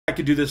I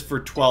could do this for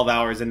 12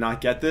 hours and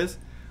not get this,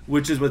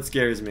 which is what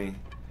scares me.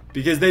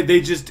 Because they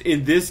just,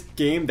 in this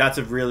game, that's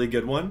a really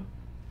good one.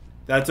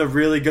 That's a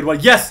really good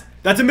one. Yes!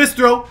 That's a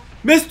misthrow!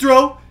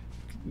 Misthrow!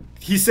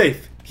 He's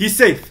safe. He's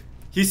safe.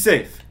 He's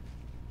safe.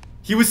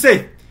 He was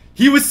safe.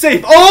 He was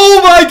safe.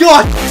 Oh my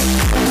god!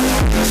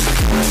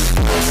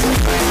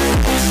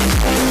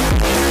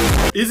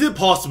 Is it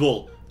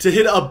possible to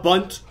hit a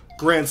bunt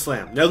grand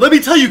slam? Now let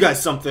me tell you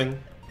guys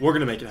something. We're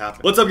gonna make it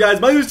happen. What's up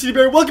guys? My name is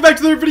TDBarrett. Welcome back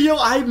to another video.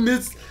 I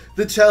missed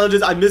the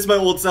challenges. I miss my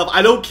old self.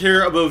 I don't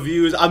care about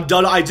views. I'm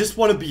done. I just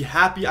want to be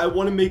happy. I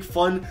want to make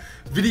fun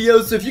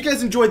videos. So if you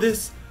guys enjoy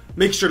this,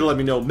 make sure to let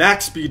me know.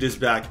 Max Speed is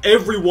back.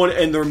 Everyone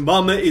and their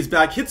mama is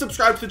back. Hit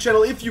subscribe to the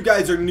channel if you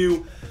guys are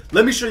new.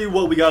 Let me show you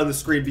what we got on the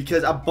screen,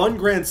 because a bunt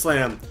grand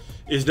slam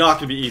is not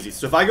going to be easy.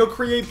 So if I go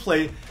create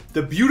play,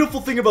 the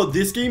beautiful thing about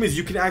this game is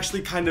you can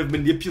actually kind of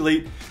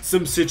manipulate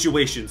some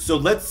situations. So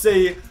let's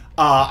say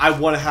I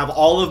want to have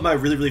all of my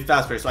really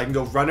fast players. So I can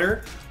go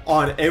runner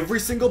on every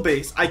single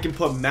base. I can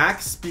put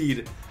max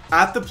speed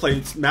at the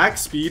plates.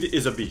 Max speed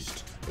is a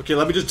beast. Okay,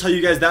 let me just tell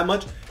you guys that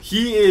much.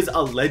 He is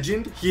a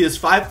legend. He is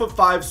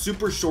 5'5",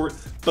 super short,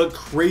 but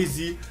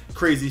crazy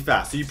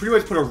fast. So you pretty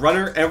much put a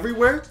runner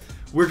everywhere.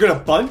 We're gonna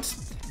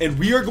bunt, and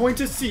we are going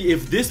to see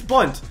if this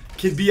bunt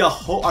can be a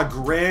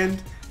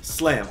grand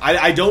slam.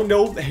 I don't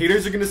know. The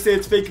haters are gonna say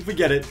it's fake if we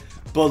get it,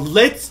 but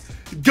let's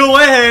go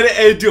ahead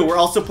and do it. We're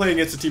also playing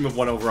against a team of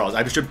 1 overalls.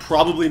 I should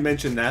probably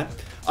mention that.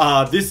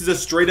 This is a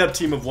straight up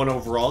team of 1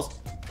 overalls.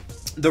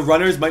 The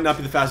runners might not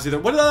be the fastest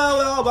either.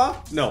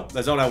 No,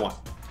 that's not what I want.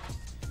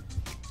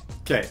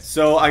 Okay,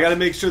 so I gotta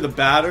make sure the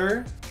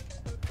batter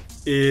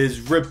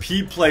is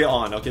repeat play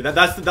on. Okay,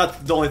 that's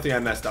the only thing I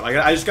messed up.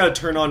 I just gotta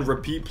turn on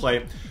repeat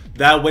play.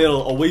 That way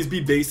it'll always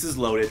be bases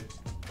loaded,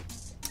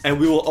 and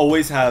we will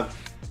always have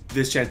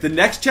this chance. The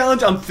next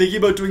challenge I'm thinking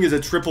about doing is a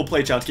triple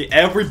play challenge. Okay,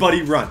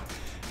 everybody run.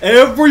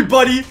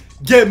 Everybody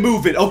get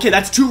moving. Okay,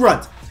 that's 2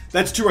 runs.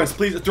 That's 2 runs.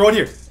 Please throw it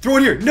here. Throw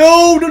it here.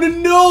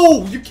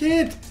 No, you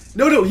can't.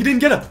 No, he didn't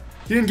get him.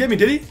 He didn't get me,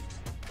 did he?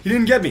 He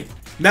didn't get me.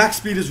 Max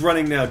speed is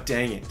running now.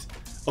 Dang it.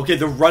 Okay,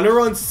 the runner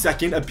on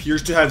second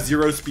appears to have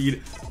 0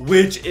 speed,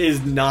 which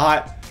is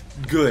not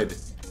good.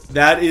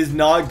 That is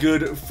not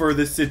good for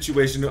this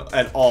situation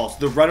at all.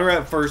 So the runner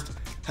at first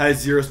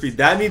has 0 speed.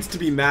 That needs to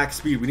be max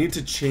speed. We need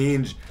to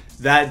change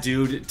that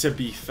dude to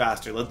be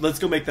faster. Let's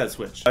go make that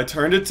switch. I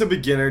turned it to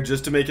beginner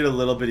just to make it a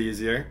little bit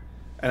easier.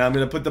 And I'm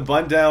going to put the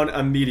bunt down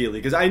immediately,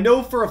 because I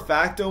know for a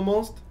fact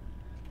almost.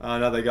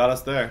 No, they got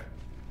us there.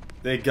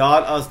 They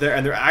got us there,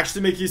 and they're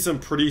actually making some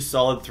pretty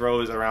solid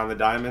throws around the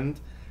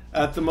diamond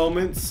at the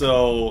moment.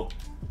 So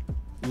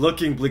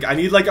looking bleak. I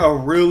need like a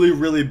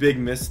really big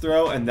miss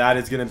throw, and that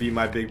is going to be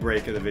my big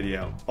break of the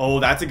video.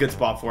 Oh, that's a good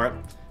spot for it.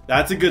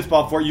 That's a good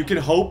spot for it. You can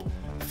hope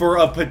for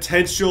a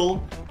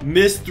potential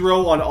miss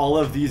throw on all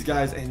of these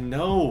guys, and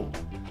no.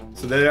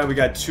 So there we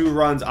got 2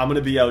 runs. I'm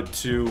gonna be out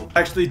 2.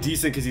 Actually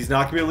decent, because he's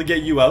not gonna be able to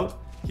get you out.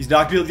 He's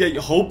not gonna be able to get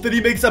you. Hope that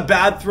he makes a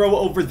bad throw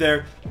over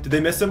there. Did they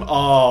miss him?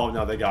 Oh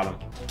no, they got him.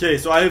 Okay,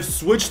 so I have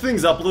switched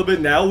things up a little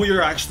bit. Now we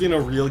are actually in a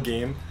real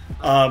game.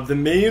 The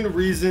main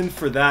reason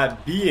for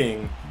that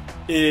being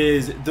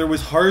is there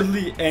was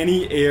hardly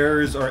any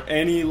errors or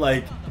any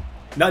like,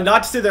 not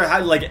to say there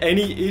had like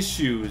any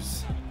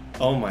issues.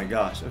 Oh my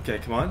gosh. Okay,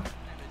 come on.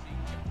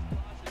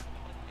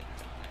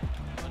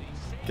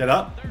 Get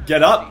up.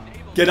 Get up.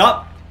 Get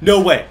up. No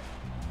way.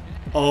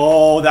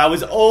 Oh, that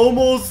was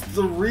almost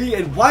 3.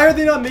 And why are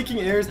they not making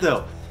errors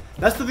though?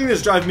 That's the thing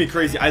that's driving me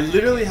crazy. I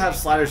literally have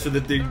sliders so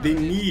that they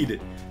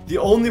need. The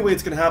only way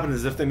it's going to happen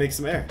is if they make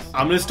some errors.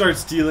 I'm going to start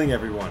stealing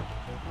everyone.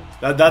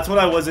 That's what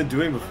I wasn't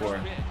doing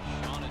before.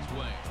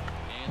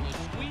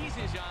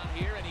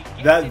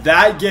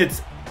 That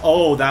gets...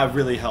 Oh, that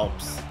really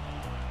helps.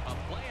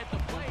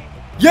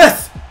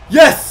 Yes!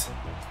 Yes!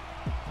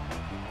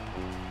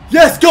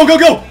 Yes! Go!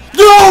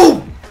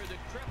 No!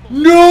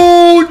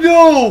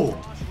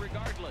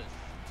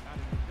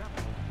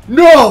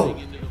 No!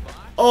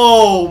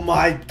 Oh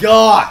my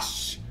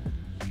gosh!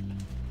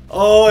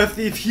 Oh,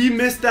 if he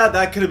missed that,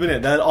 that could have been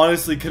it. That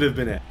honestly could have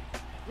been it.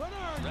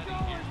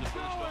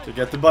 To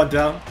get the bunt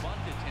down.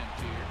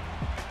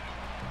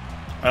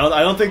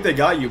 I don't think they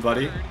got you,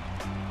 buddy.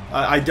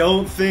 I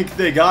don't think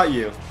they got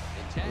you.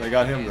 They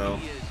got him though.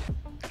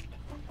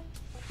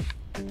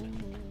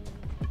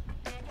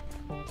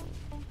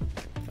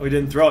 Oh, he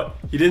didn't throw it.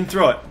 He didn't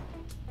throw it.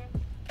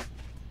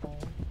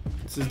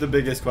 This is the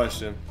biggest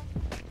question.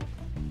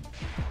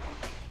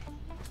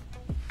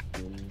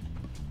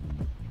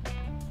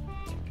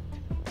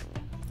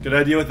 Good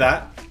idea with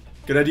that.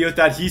 Good idea with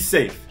that. He's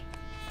safe.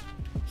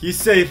 He's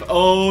safe.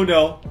 Oh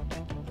no.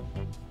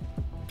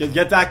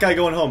 Get that guy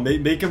going home.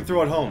 Make him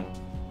throw it home.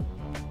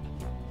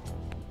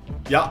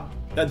 Yeah.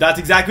 That's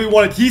exactly what we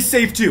wanted. He's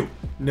safe too.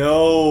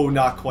 No,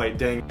 not quite.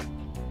 Dang.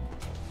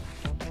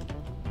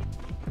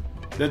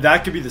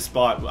 That could be the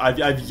spot.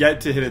 I've yet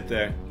to hit it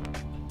there.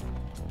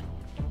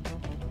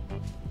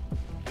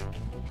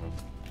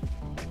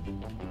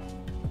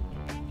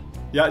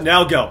 Yeah,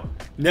 now go.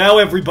 Now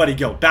everybody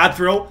go. Bad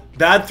throw.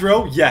 Bad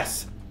throw.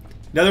 Yes.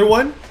 Another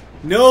one.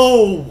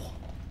 No!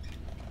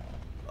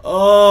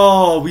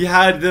 Oh, we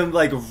had them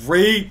like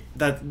right.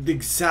 That's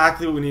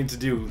exactly what we need to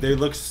do. They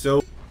look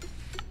so...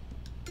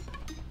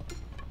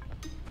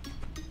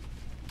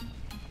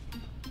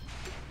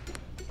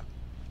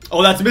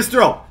 Oh, that's a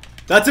misthrow.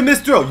 That's a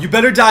misthrow. You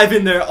better dive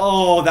in there.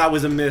 Oh, that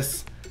was a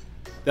miss.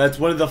 That's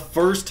one of the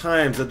first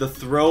times that the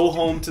throw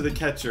home to the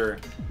catcher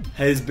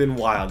has been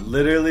wild.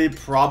 Literally,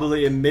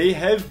 probably, it may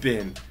have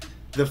been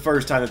the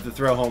first time that the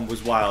throw home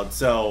was wild.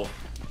 So,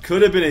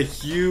 could have been a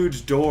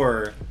huge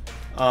door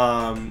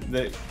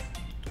that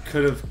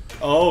could have...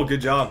 Oh, good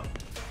job.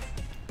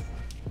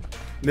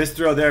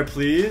 Misthrow there,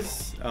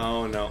 please.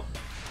 Oh, no.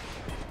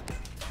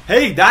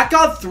 Hey, that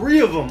got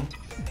 3 of them.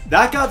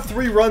 That got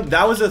 3 runs.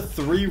 That was a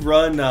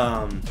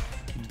 3-run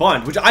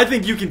bunt, which I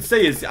think you can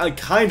say is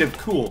kind of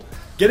cool.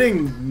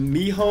 Getting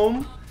me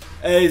home,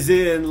 as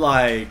in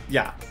like,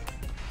 yeah,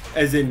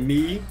 as in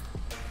me.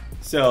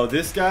 So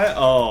this guy,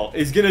 oh,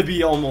 is gonna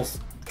be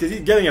almost, because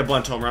he's getting a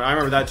bunt home run. I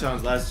remember that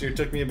challenge last year. It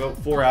took me about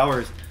 4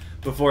 hours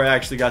before I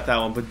actually got that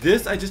one. But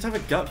this, I just have a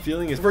gut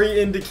feeling, is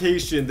every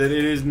indication that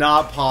it is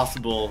not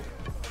possible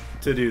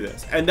to do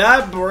this. And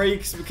that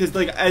breaks, because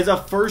like as a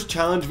first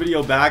challenge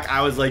video back,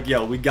 I was like,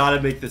 yo, we gotta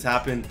make this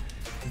happen.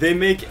 They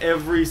make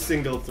every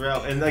single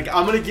throw, and like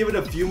I'm gonna give it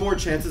a few more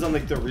chances on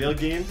like the real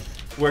game.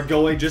 We're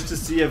going just to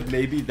see if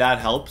maybe that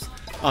helps.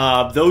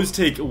 Those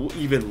take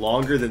even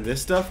longer than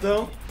this stuff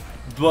though.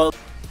 But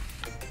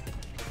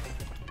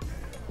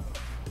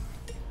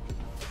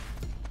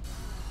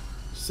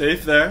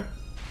safe there.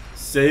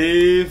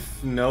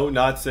 Safe. No,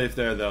 not safe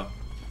there though.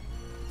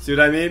 See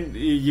what I mean?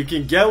 You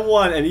can get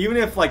one, and even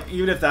if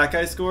that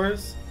guy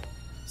scores,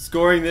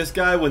 scoring this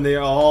guy when they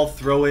are all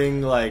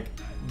throwing like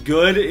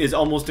good is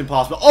almost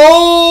impossible.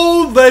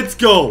 Oh, let's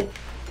go.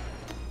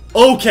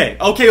 Okay,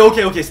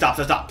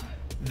 stop.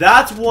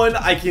 That's one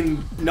I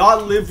can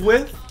not live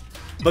with,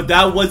 but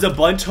that was a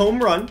bunt home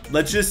run.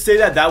 Let's just say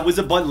that was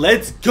a bunt.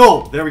 Let's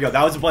go. There we go.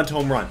 That was a bunt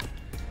home run.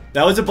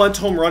 That was a bunt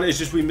home run. It's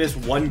just we missed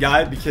one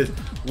guy, because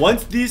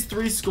once these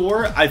 3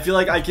 score, I feel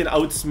like I can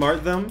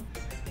outsmart them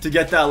to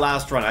get that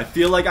last run. I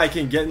feel like I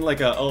can get in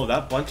like a, oh,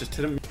 that bunt just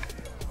hit him.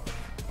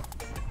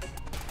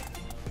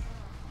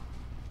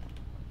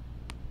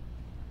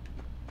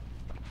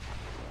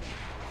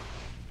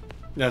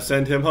 Now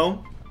send him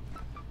home.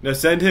 Now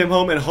send him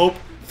home and hope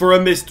for a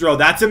misthrow.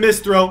 That's a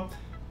misthrow.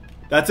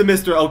 That's a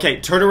misthrow. Okay,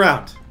 turn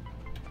around.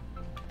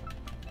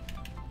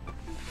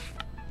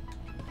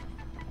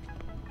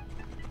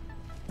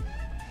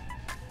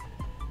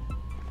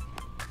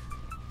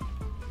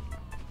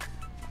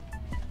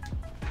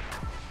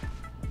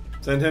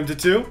 Send him to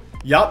 2.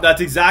 Yup,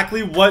 that's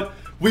exactly what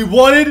we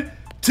wanted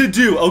to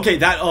do. Okay,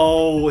 that...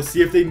 Oh, let's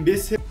see if they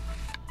miss him.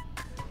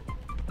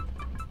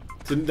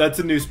 So that's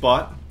a new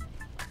spot.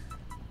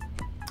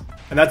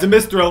 And that's a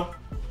misthrow.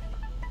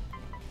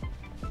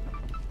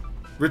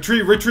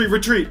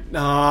 Retreat.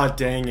 Ah,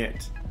 dang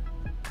it.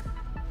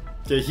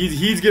 Okay,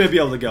 he's gonna be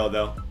able to go,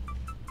 though.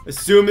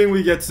 Assuming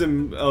we get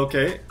some...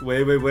 Okay,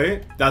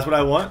 wait. That's what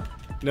I want.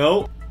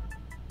 No.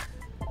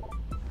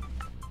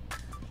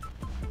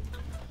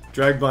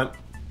 Drag bunt.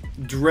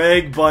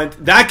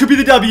 That could be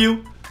the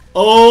W.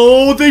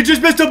 Oh, they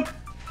just missed him.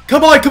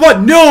 Come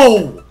on.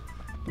 No.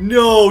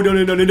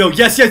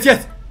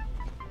 Yes.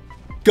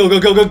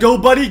 Go,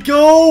 buddy,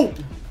 go.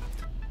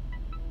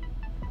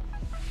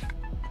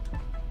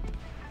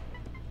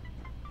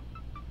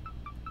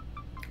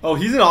 Oh,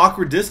 he's an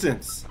awkward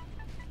distance.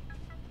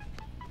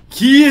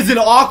 He is an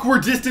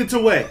awkward distance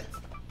away.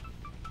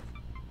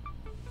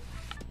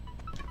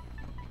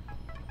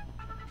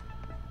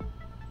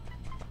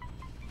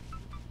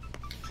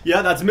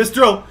 Yeah, that's a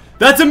misthrow.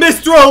 That's a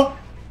misthrow.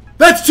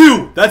 That's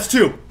 2. That's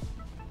 2.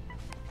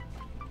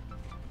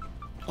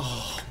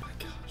 Oh my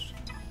gosh.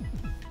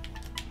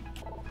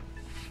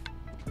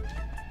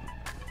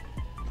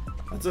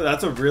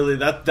 That's a really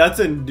that's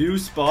a new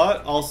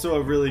spot. Also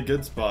a really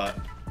good spot.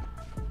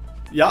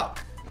 Yeah,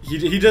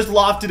 he just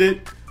lofted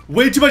it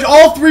way too much.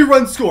 All 3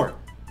 runs score.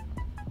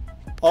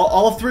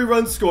 All 3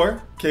 runs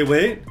score. Okay,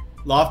 wait.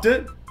 Loft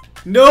it.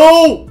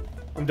 No,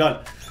 I'm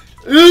done.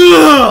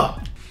 Ugh!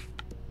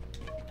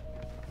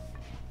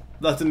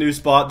 That's a new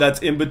spot. That's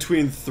in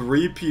between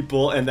 3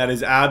 people, and that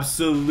is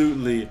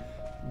absolutely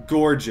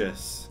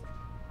gorgeous.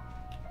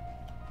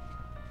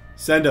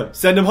 Send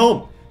him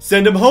home.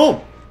 Send him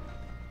home.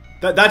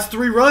 That's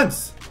 3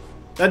 runs.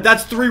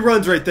 That's 3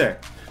 runs right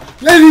there.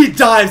 And he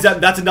dives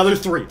at, that's another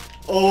 3.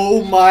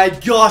 Oh my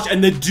gosh,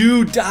 and the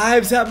dude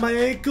dives at my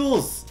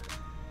ankles.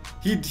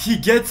 He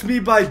gets me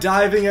by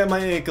diving at my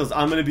ankles.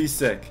 I'm gonna be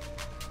sick.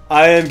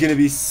 I am gonna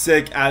be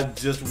sick at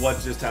just what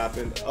just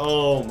happened.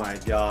 Oh my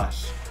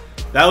gosh.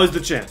 That was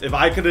the chance. If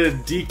I could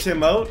have deked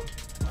him out,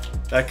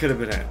 that could have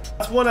been it.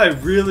 That's one I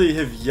really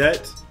have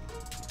yet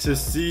to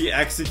see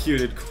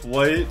executed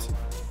quite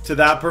to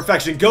that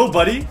perfection. Go,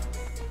 buddy.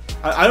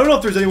 I don't know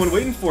if there's anyone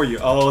waiting for you.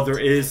 Oh, there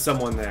is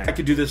someone there. I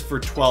could do this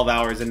for 12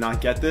 hours and not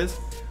get this,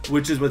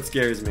 which is what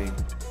scares me.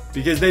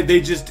 Because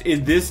they just,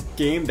 in this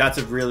game, that's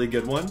a really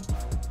good one.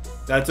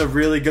 That's a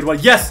really good one.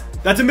 Yes!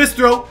 That's a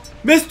misthrow!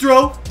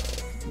 Misthrow!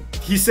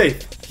 He's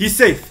safe. He's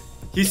safe.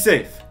 He's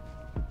safe.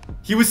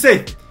 He was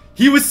safe.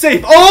 He was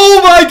safe.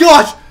 Oh my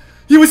gosh!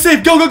 He was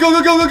safe. Go, go, go,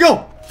 go, go, go,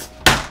 go!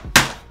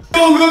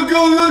 Go, go,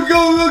 go, go,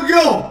 go, go,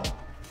 go!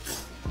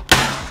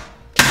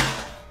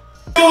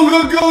 Go,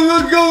 go, go,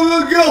 go, go,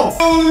 go, go!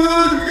 Go,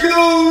 go,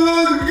 go,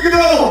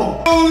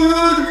 go! Go,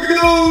 go,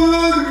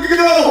 go,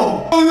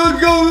 go! Go,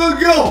 go, go,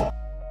 go!